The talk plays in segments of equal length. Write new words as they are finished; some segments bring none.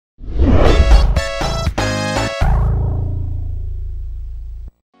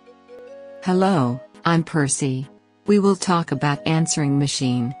Hello, I'm Percy. We will talk about answering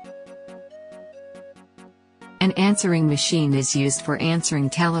machine. An answering machine is used for answering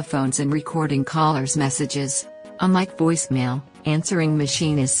telephones and recording callers' messages. Unlike voicemail, answering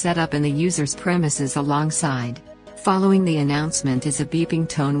machine is set up in the user's premises alongside. Following the announcement is a beeping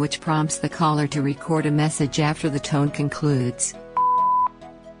tone which prompts the caller to record a message after the tone concludes.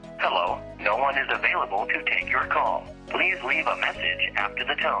 Hello, no one is available to take your call. Please leave a message after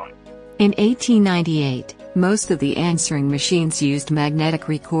the tone. In 1898, most of the answering machines used magnetic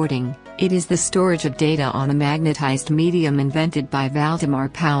recording. It is the storage of data on a magnetized medium invented by Valdemar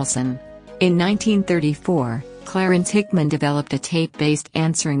Paulsen. In 1934, Clarence Hickman developed a tape-based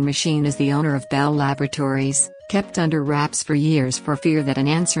answering machine as the owner of Bell Laboratories, kept under wraps for years for fear that an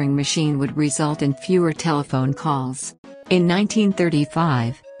answering machine would result in fewer telephone calls. In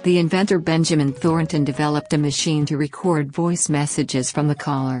 1935, the inventor Benjamin Thornton developed a machine to record voice messages from the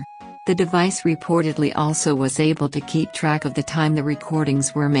caller. The device reportedly also was able to keep track of the time the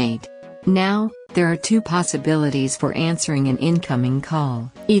recordings were made. Now, there are two possibilities for answering an incoming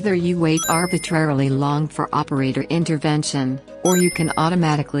call. Either you wait arbitrarily long for operator intervention, or you can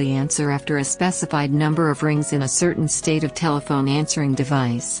automatically answer after a specified number of rings in a certain state of telephone answering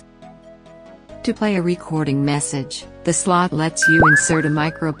device. To play a recording message, the slot lets you insert a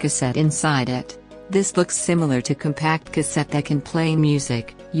microcassette inside it. This looks similar to compact cassette that can play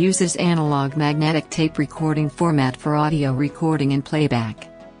music, uses analog magnetic tape recording format for audio recording and playback.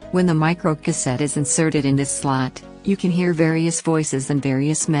 When the microcassette is inserted in this slot, you can hear various voices and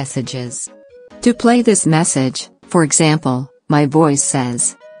various messages. To play this message, for example, my voice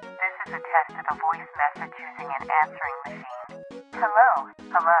says, "This is a test of a voice message using an answering machine. Hello,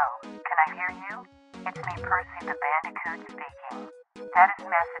 can I hear you? It's me, Perci the Bandicoot speaking. That is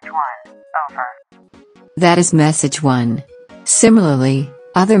message 1, over." That is message 1. Similarly,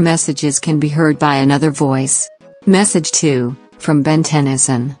 other messages can be heard by another voice. Message 2, from Ben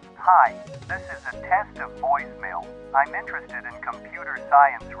Tennyson. Hi, this is a test of voicemail. I'm interested in computer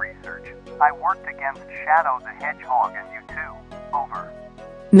science research. I worked against Shadow the Hedgehog and you too. Over.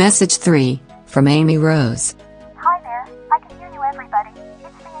 Message 3, from Amy Rose. Hi there, I can hear you everybody.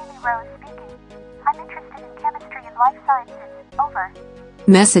 It's me, Amy Rose speaking. I'm interested in chemistry and life sciences. Over.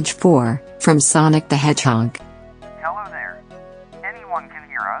 Message 4, from Sonic the Hedgehog. Hello there. Anyone can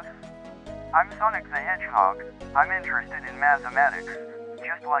hear us? I'm Sonic the Hedgehog. I'm interested in mathematics.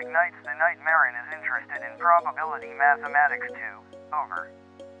 Just like Knights the Nightmare is interested in probability mathematics too. Over.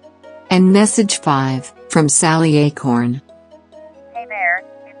 And message 5, from Sally Acorn. Hey there,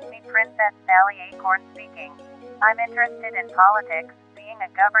 it's me, Princess Sally Acorn speaking. I'm interested in politics, being a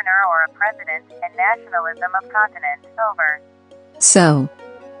governor or a president, and nationalism of continent. Over. So,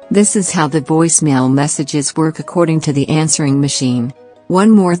 this is how the voicemail messages work according to the answering machine. One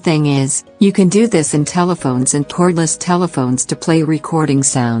more thing is, you can do this in telephones and cordless telephones to play recording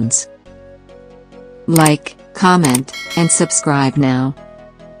sounds. Like, comment, and subscribe now.